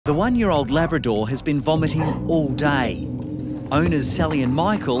The one-year-old Labrador has been vomiting all day. Owners Sally and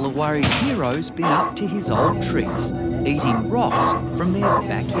Michael are worried Hero's been up to his old tricks, eating rocks from their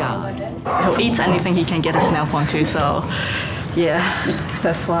backyard. He'll eat anything he can get his mouth onto, so yeah,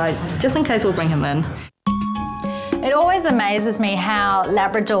 that's why, just in case, we'll bring him in. It always amazes me how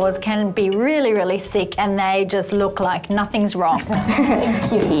Labradors can be really, really sick and they just look like nothing's wrong.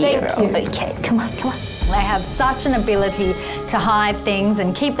 Thank you. Thank you. Okay, come on, come on. They have such an ability to hide things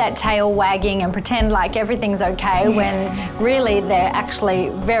and keep that tail wagging and pretend like everything's okay when really they're actually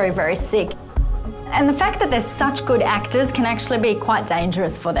very, very sick. And the fact that they're such good actors can actually be quite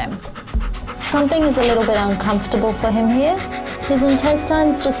dangerous for them. Something is a little bit uncomfortable for him here. His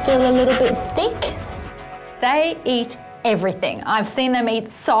intestines just feel a little bit thick. They eat everything. I've seen them eat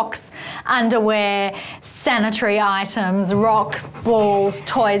socks, underwear, sanitary items, rocks, balls,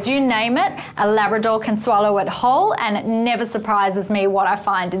 toys, you name it. A Labrador can swallow it whole, and it never surprises me what I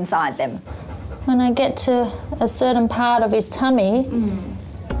find inside them. When I get to a certain part of his tummy,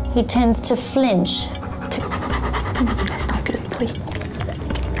 he tends to flinch. That's not good, please.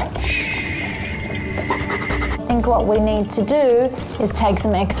 I think what we need to do is take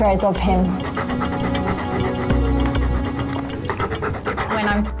some x-rays of him. When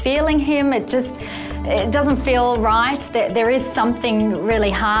I'm feeling him, it doesn't feel right. There is something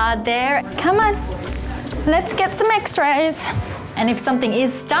really hard there. Come on, let's get some x-rays. And if something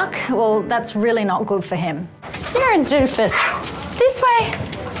is stuck, well, that's really not good for him. You're a doofus. This way.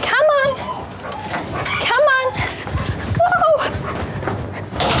 Come on. Come on. Whoa.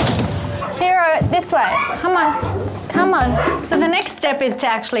 Hero, this way. Come on. Come on. So the next step is to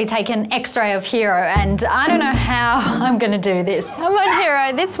actually take an x-ray of Hero, and I don't know how I'm going to do this. Come on,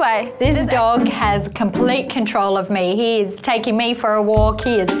 Hero, this way. This dog has complete control of me. He is taking me for a walk.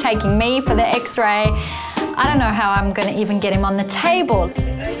 He is taking me for the x-ray. I don't know how I'm going to even get him on the table.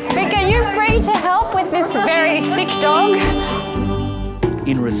 Rick, are you free to help with this very sick dog?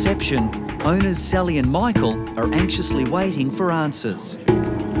 In reception, owners Sally and Michael are anxiously waiting for answers.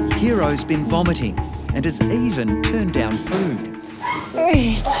 Hero's been vomiting and has even turned down food.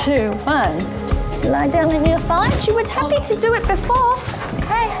 3, 2, 1. Lie down on your side. You were happy to do it before.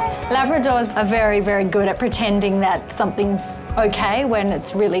 Hey, hey. Labradors are very, very good at pretending that something's okay when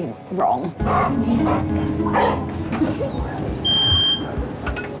it's really wrong.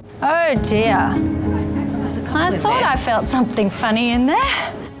 Oh dear. I thought I felt something funny in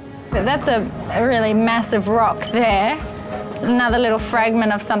there. That's a really massive rock there. Another little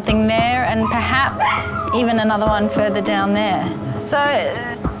fragment of something there, and perhaps even another one further down there. So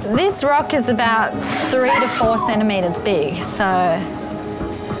this rock is about 3 to 4 centimetres big, so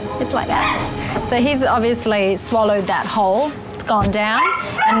it's like that. So he's obviously swallowed that whole, it's gone down,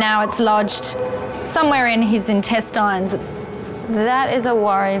 and now it's lodged somewhere in his intestines. That is a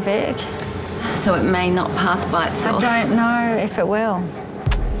worry, Vic. So it may not pass by itself? I don't know if it will.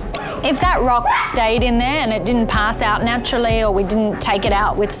 If that rock stayed in there and it didn't pass out naturally, or we didn't take it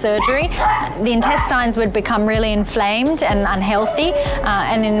out with surgery, the intestines would become really inflamed and unhealthy,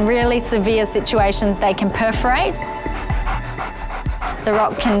 and in really severe situations they can perforate. The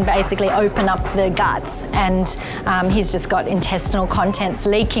rock can basically open up the guts, and he's just got intestinal contents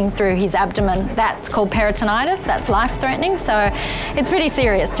leaking through his abdomen. That's called peritonitis. That's life-threatening, so it's pretty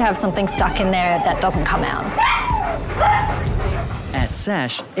serious to have something stuck in there that doesn't come out. At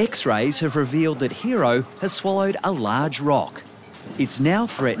SASH, x-rays have revealed that Hero has swallowed a large rock. It's now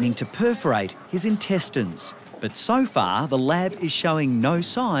threatening to perforate his intestines, but so far the lab is showing no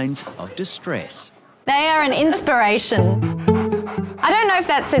signs of distress. They are an inspiration. I don't know if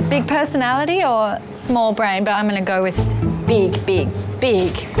that says big personality or small brain, but I'm going to go with big, big,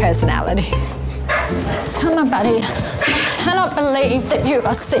 big personality. Come on, buddy. I cannot believe that you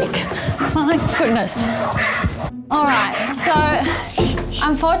are sick. My goodness. All right, so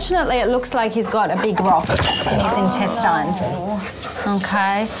unfortunately it looks like he's got a big rock in his intestines.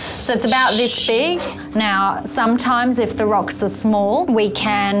 Okay, so it's about this big. Now, sometimes if the rocks are small, we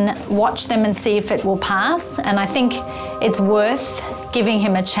can watch them and see if it will pass, and I think it's worth giving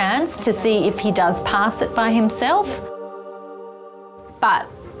him a chance to see if he does pass it by himself. But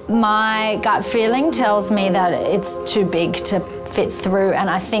my gut feeling tells me that it's too big to fit through, and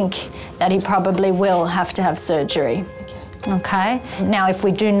I think that he probably will have to have surgery. Okay. Now, if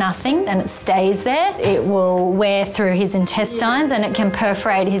we do nothing and it stays there, it will wear through his intestines and it can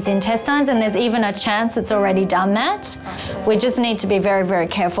perforate his intestines, and there's even a chance it's already done that. We just need to be very, very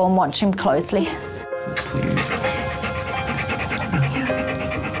careful and watch him closely.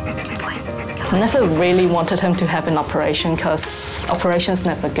 I never really wanted him to have an operation because operation's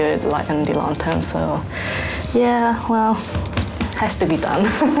never good, like in the long term, so yeah, well, has to be done.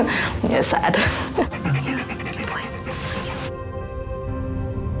 Yeah, sad.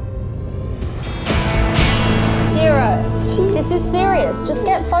 Hero, this is serious. Just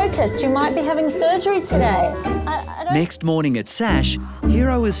get focused. You might be having surgery today. I don't... Next morning at Sash,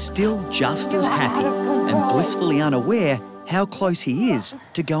 Hero is still just as happy and blissfully unaware how close he is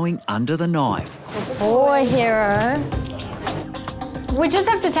to going under the knife. Boy, Hero. We just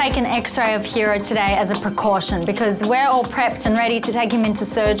have to take an x-ray of Hero today as a precaution because we're all prepped and ready to take him into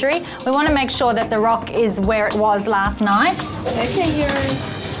surgery. We want to make sure that the rock is where it was last night. Okay, Hero.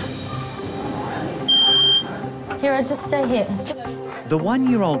 Hero, just stay here. The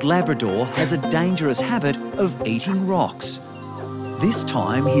 1-year-old Labrador has a dangerous habit of eating rocks. This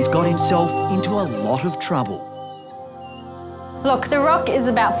time he's got himself into a lot of trouble. Look, the rock is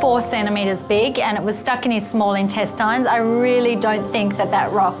about 4 centimetres big and it was stuck in his small intestines. I really don't think that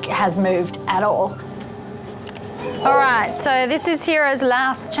that rock has moved at all. All right, so this is Hero's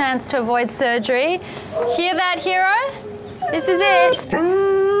last chance to avoid surgery. Hear that, Hero? This is it.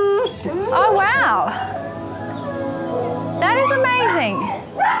 Oh, wow. That is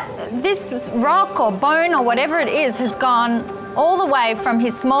amazing. This rock or bone or whatever it is has gone all the way from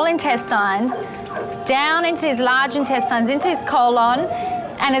his small intestines down into his large intestines, into his colon,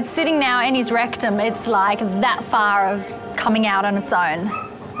 and it's sitting now in his rectum. It's like that far of coming out on its own.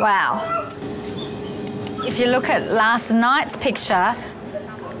 Wow. If you look at last night's picture,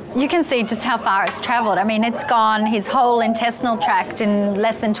 you can see just how far it's travelled. I mean, it's gone his whole intestinal tract in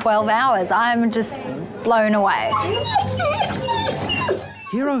less than 12 hours. I'm just blown away.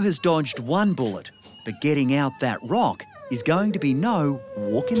 Hero has dodged one bullet, but getting out that rock is going to be no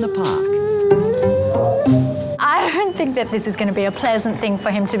walk in the park. I don't think that this is going to be a pleasant thing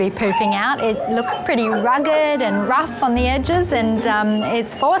for him to be pooping out. It looks pretty rugged and rough on the edges, and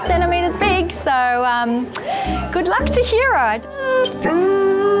it's 4 centimetres big, so good luck to Hero.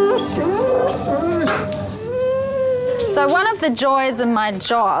 So one of the joys of my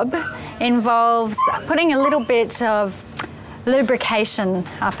job involves putting a little bit of lubrication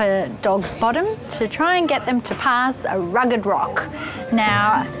up a dog's bottom to try and get them to pass a rugged rock.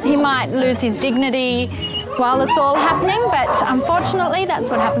 Now, he might lose his dignity while it's all happening, but unfortunately that's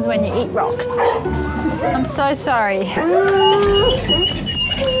what happens when you eat rocks. I'm so sorry.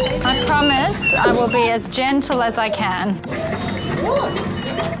 I promise I will be as gentle as I can.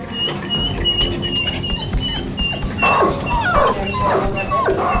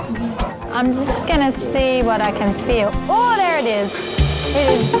 I'm just gonna see what I can feel. Oh, there it is. It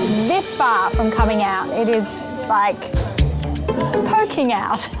is this far from coming out. It is like poking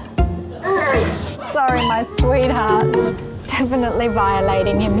out. Sorry, my sweetheart. Definitely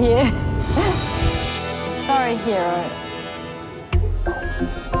violating him here. Sorry, Hero.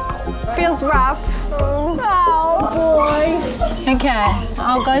 Feels rough. Oh, boy. Okay,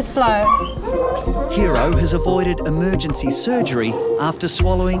 I'll go slow. Hero has avoided emergency surgery after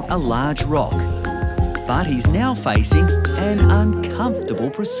swallowing a large rock, but he's now facing an uncomfortable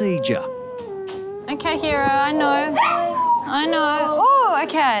procedure. Okay, Hero, I know. I know. Oh,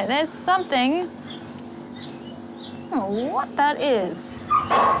 okay, there's something. Oh, what that is.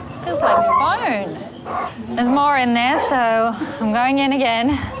 Feels like bone. There's more in there, so I'm going in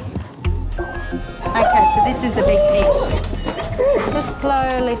again. Okay, so this is the big piece. Just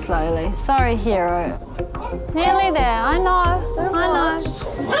slowly, slowly. Sorry, Hero. Nearly there. I know. It's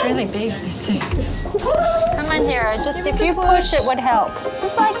really big, this is. Come on, Hero. Just if you push, it would help.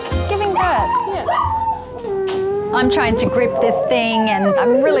 Just like giving birth. Yeah. I'm trying to grip this thing and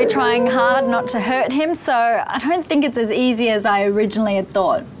I'm really trying hard not to hurt him, so I don't think it's as easy as I originally had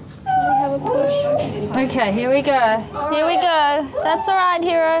thought. Okay, here we go. Here we go. That's all right,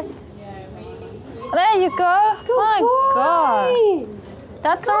 Hero. There you go. Good my God.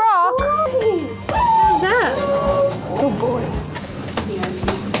 That's a rock. How's that? Good boy.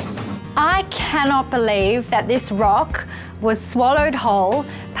 I cannot believe that this rock was swallowed whole,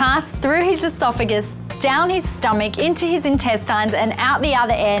 passed through his esophagus, down his stomach, into his intestines and out the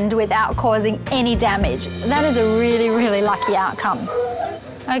other end without causing any damage. That is a really, really lucky outcome.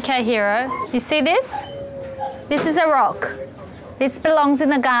 Okay, Hero, you see this? This is a rock. This belongs in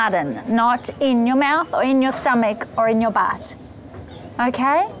the garden, not in your mouth or in your stomach or in your butt.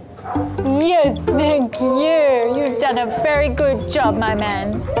 Okay? Yes, thank you. You've done a very good job, my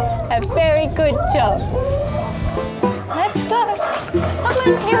man. A very good job. Let's go. Come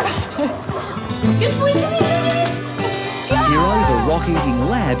on, Hero. Good boy, come here. Hero, the rock-eating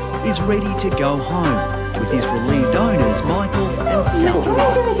lab, is ready to go home with his relieved owners, Michael and Sally.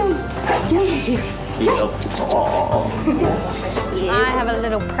 I have a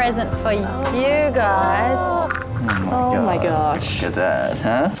little present for you guys. Oh my gosh. Look at that,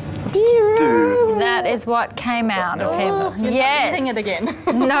 huh? Hero. That is what came out of him. Yes. Eating it again.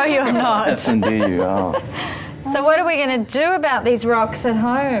 No, you're not. Yes, indeed you are. So what are we going to do about these rocks at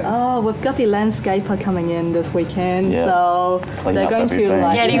home? Oh, we've got the landscaper coming in this weekend, Yeah. so Clean they're up going to everything.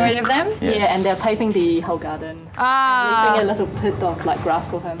 like Getting rid of them? Yes. yeah, and they're paving the whole garden. Ah, Leaving a little pit of like grass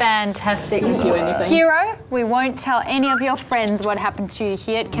for him. fantastic. Don't do anything. Hero, we won't tell any of your friends what happened to you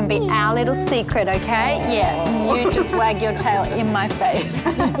here. It can be our little secret, okay? Yeah, you just wag your tail in my face.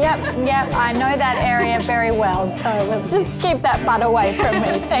 Yep, I know that area very well, so we'll just keep that butt away from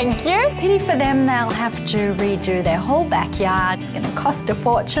me, thank you. Pity for them, they'll have to redo their whole backyard. It's going to cost a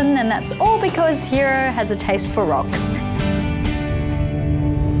fortune, and that's all because Hero has a taste for rocks.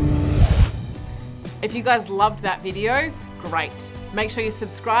 If you guys loved that video, great. Make sure you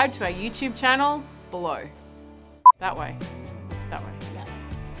subscribe to our YouTube channel below. That way.